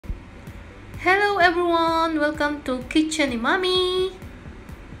Hello everyone! Welcome to Kitchen ni Mommy!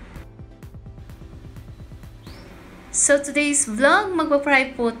 So today's vlog,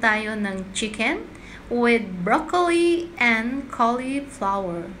 magpa-fry po tayo ng chicken with broccoli and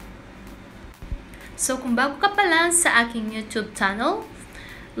cauliflower. So kung bago ka pa lang sa aking YouTube channel,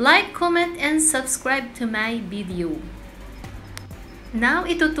 like, comment, and subscribe to my video. Now,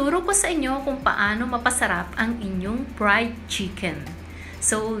 ituturo ko sa inyo kung paano mapasarap ang inyong fried chicken.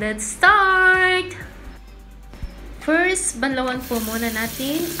 So, let's start! First, banlawan po muna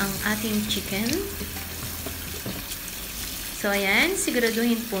natin ang ating chicken. So, ayan,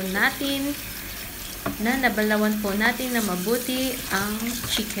 siguraduhin po natin na nabalawan po natin na mabuti ang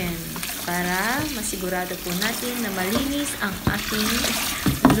chicken para masigurado po natin na malinis ang ating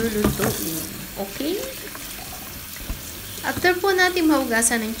lulutuin. Okay? After po natin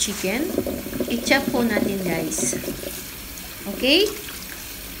mahugasan ng chicken, i-chop po natin guys. Okay?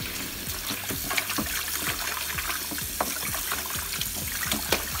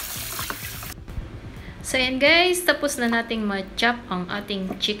 So yan guys, tapos na nating ma-chop ang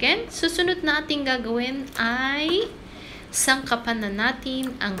ating chicken. Susunod na ating gagawin ay sangkapan na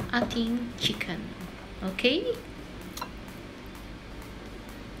natin ang ating chicken. Okay?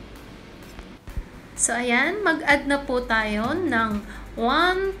 So, ayan, mag-add na po tayo ng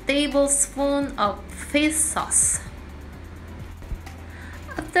 1 tablespoon of fish sauce.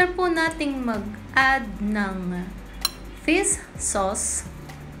 After po nating mag-add ng fish sauce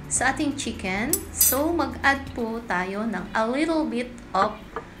sa ating chicken, so mag-add po tayo ng a little bit of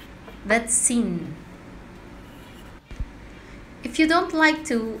vetsin. If you don't like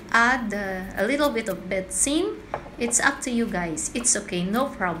to add a little bit of vetsin, it's up to you guys. It's okay, no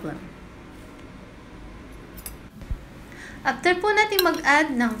problem. After po natin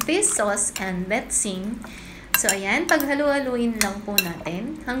mag-add ng fish sauce and vetsin, so ayan, paghalo-haluin lang po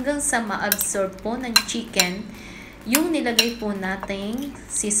natin hanggang sa ma-absorb po ng chicken yung nilagay po nating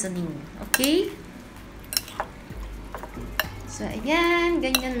seasoning. Okay? So ayan,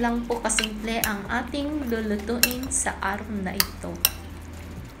 ganyan lang po kasimple ang ating lulutuin sa araw na ito.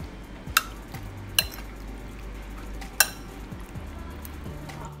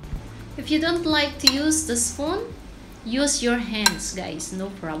 If you don't like to use the spoon, use your hands guys,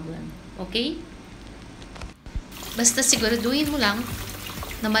 no problem. Okay? Basta siguraduhin mo lang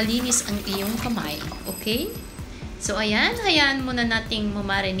na malinis ang iyong kamay. Okay? So ayan, hayaan muna nating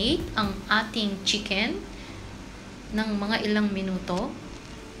marinate ang ating chicken ng mga ilang minuto.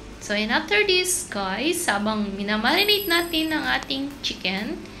 So and after this guys, habang minamarinate natin ang ating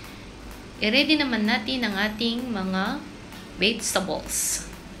chicken, i-ready naman natin ang ating mga vegetables.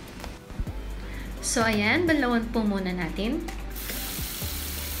 So, ayan, banlawan po muna natin.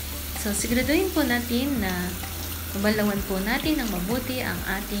 So, siguraduhin po natin na banlawan po natin ng mabuti ang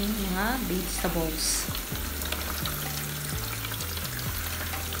ating mga vegetables.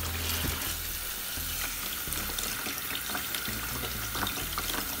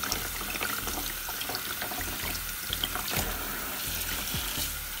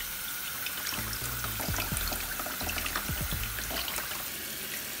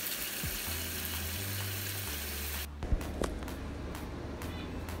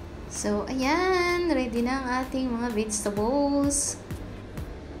 So, ayan, ready na ang ating mga vegetables.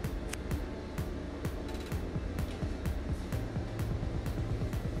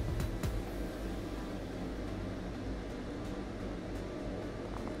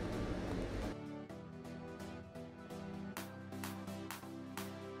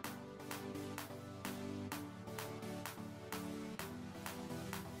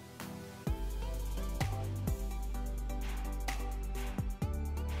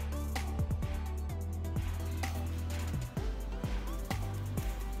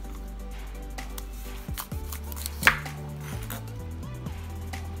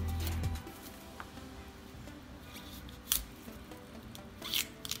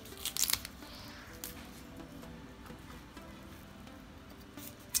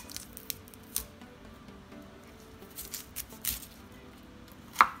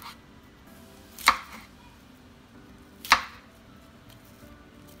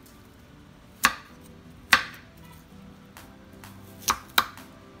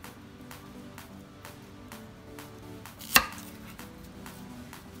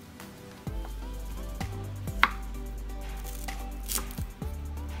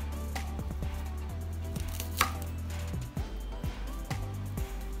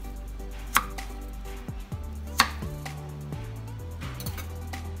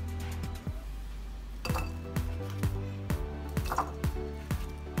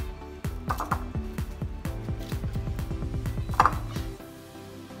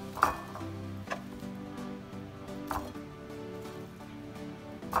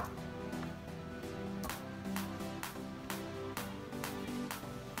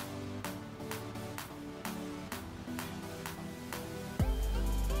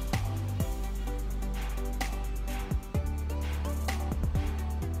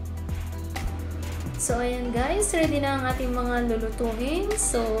 So, ayan guys, ready na ang ating mga lulutuin.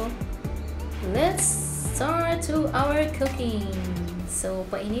 So, let's start to our cooking. So,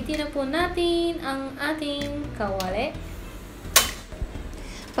 painitin na po natin ang ating kawali.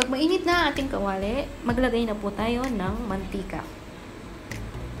 Pag mainit na ating kawali, maglagay na po tayo ng mantika.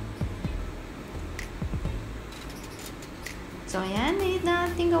 So, ayan, mainit na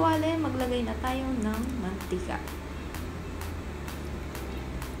ating kawali, maglagay na tayo ng mantika.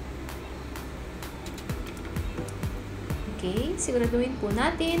 Okay, siguraduhin po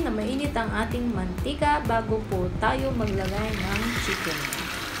natin na mainit ang ating mantika bago po tayo maglagay ng chicken.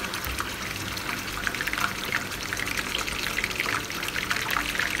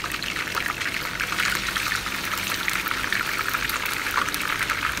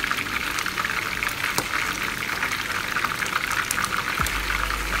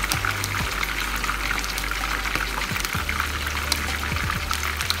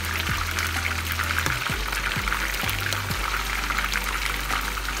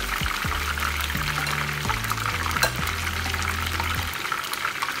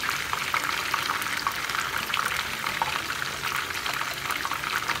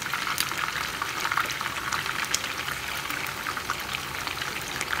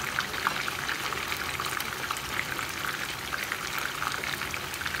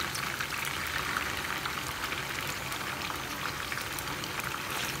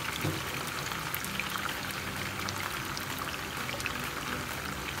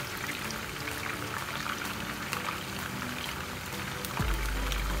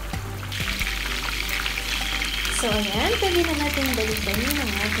 So, ayan, pwede na natin balik-balik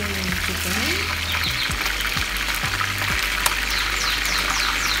ang ating chicken.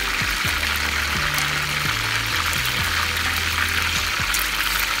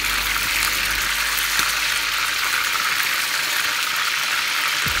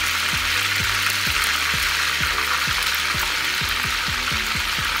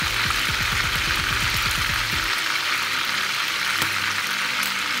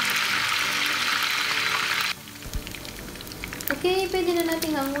 Okay, pwede na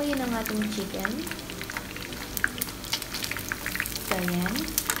natin hanguin ang ating chicken. So, ayan.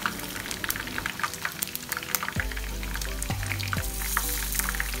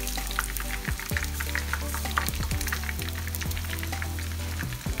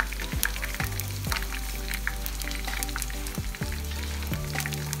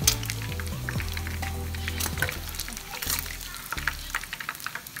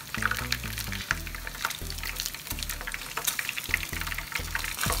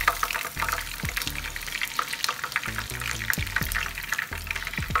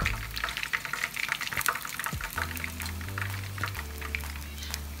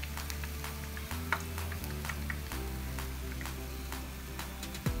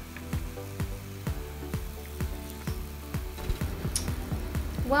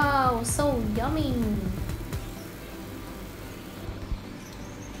 Wow, so yummy!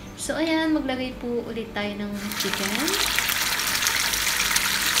 So, ayan, maglagay po ulit tayo ng chicken.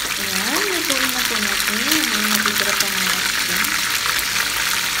 Ayan, lutuin na po natin. May natitira pa ng chicken.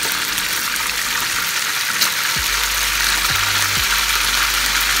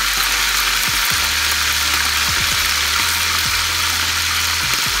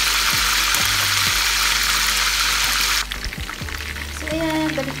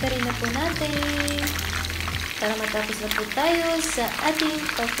 Ayan, balik na rin na po natin para matapos na po tayo sa ating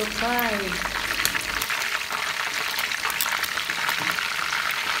pag-fry.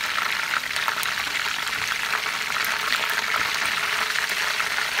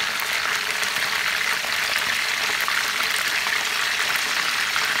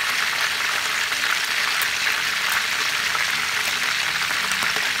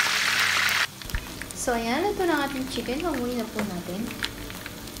 So, ayan, ito na ang ating chicken. Hanguin na po natin.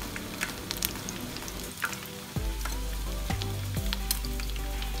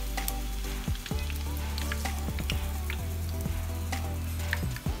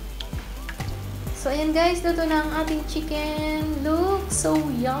 So, ayan guys, luto na ang ating chicken. Look, so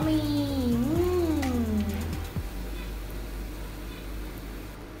yummy!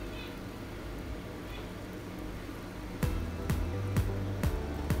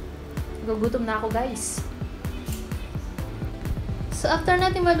 Gugutom na ako guys. So, after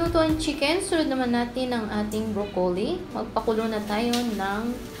natin maluto ang chicken, sunod naman natin ang ating broccoli. Magpakulo na tayo ng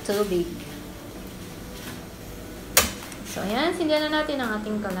tubig. So, ayan, sindihan na natin ang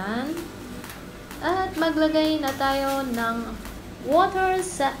ating kalan. At maglagay na tayo ng water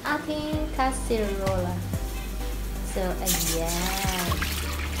sa ating kaserola. So, ayan.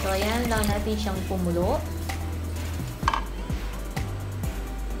 So, ayan lang natin siyang pumulo.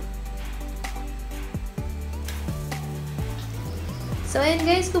 So, ayan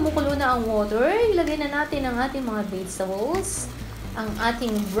guys, kumukulo na ang water. Ilagay na natin ang ating mga vegetables, ang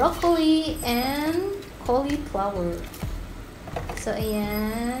ating broccoli and cauliflower. So,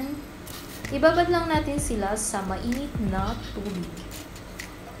 ayan. Ibabad lang natin sila sa mainit na tubig.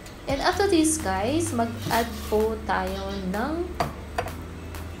 And after this guys, mag-add po tayo ng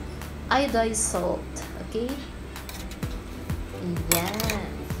iodized salt. Okay? Ayan.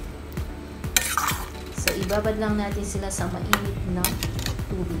 So, ibabad lang natin sila sa mainit na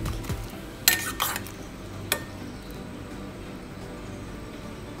tubig.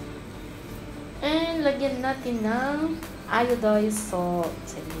 And lagyan natin ng iodized salt.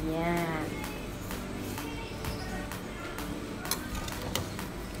 Ayan.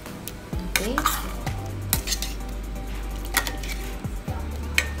 Okay.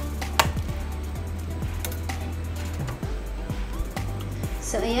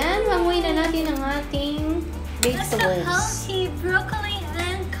 So, ayan. Hanguin na natin ang ating vegetables. That's a healthy broccoli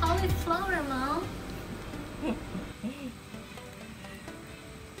and cauliflower, Mom.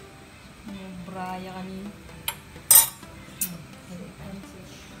 Braya kanina.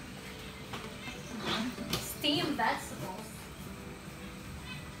 Steamed vegetables.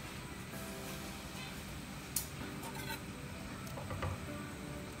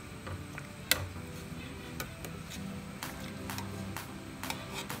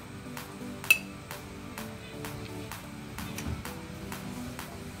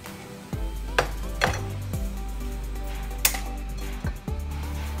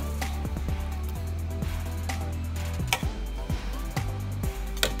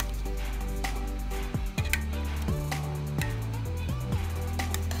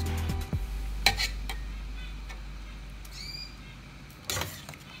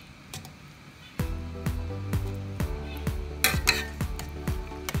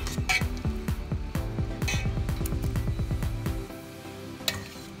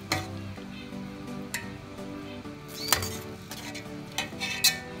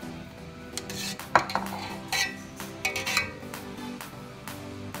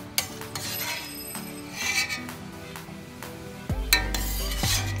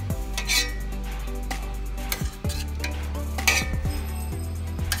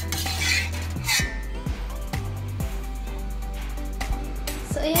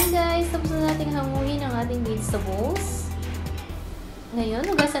 So, ayan guys, tapos na natin hanguin ang ating vegetables. Ngayon,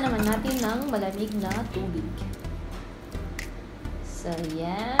 hugasan naman natin ng malamig na tubig. So,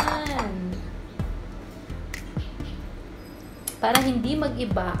 ayan. Para hindi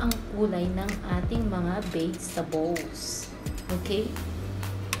mag-iba ang kulay ng ating mga vegetables. Okay?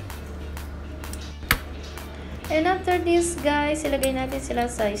 And after this, guys, ilagay natin sila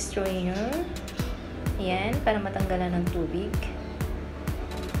sa strainer. Ayan, para matanggalan ng tubig.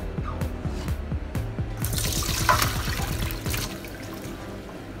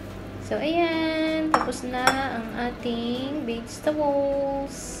 So, ayan. Tapos na ang ating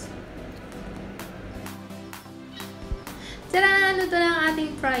vegetables. Tara! Luto na ang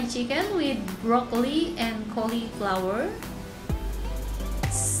ating fried chicken with broccoli and cauliflower.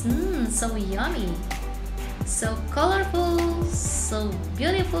 So yummy! So colorful! So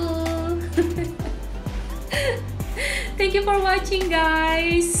beautiful! Thank you for watching,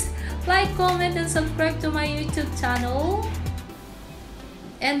 guys! Like, comment, and subscribe to my YouTube channel.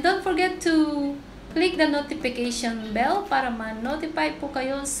 And don't forget to click the notification bell para ma-notify po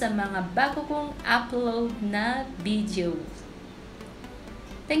kayo sa mga bago kong upload na videos.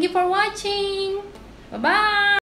 Thank you for watching! Bye-bye!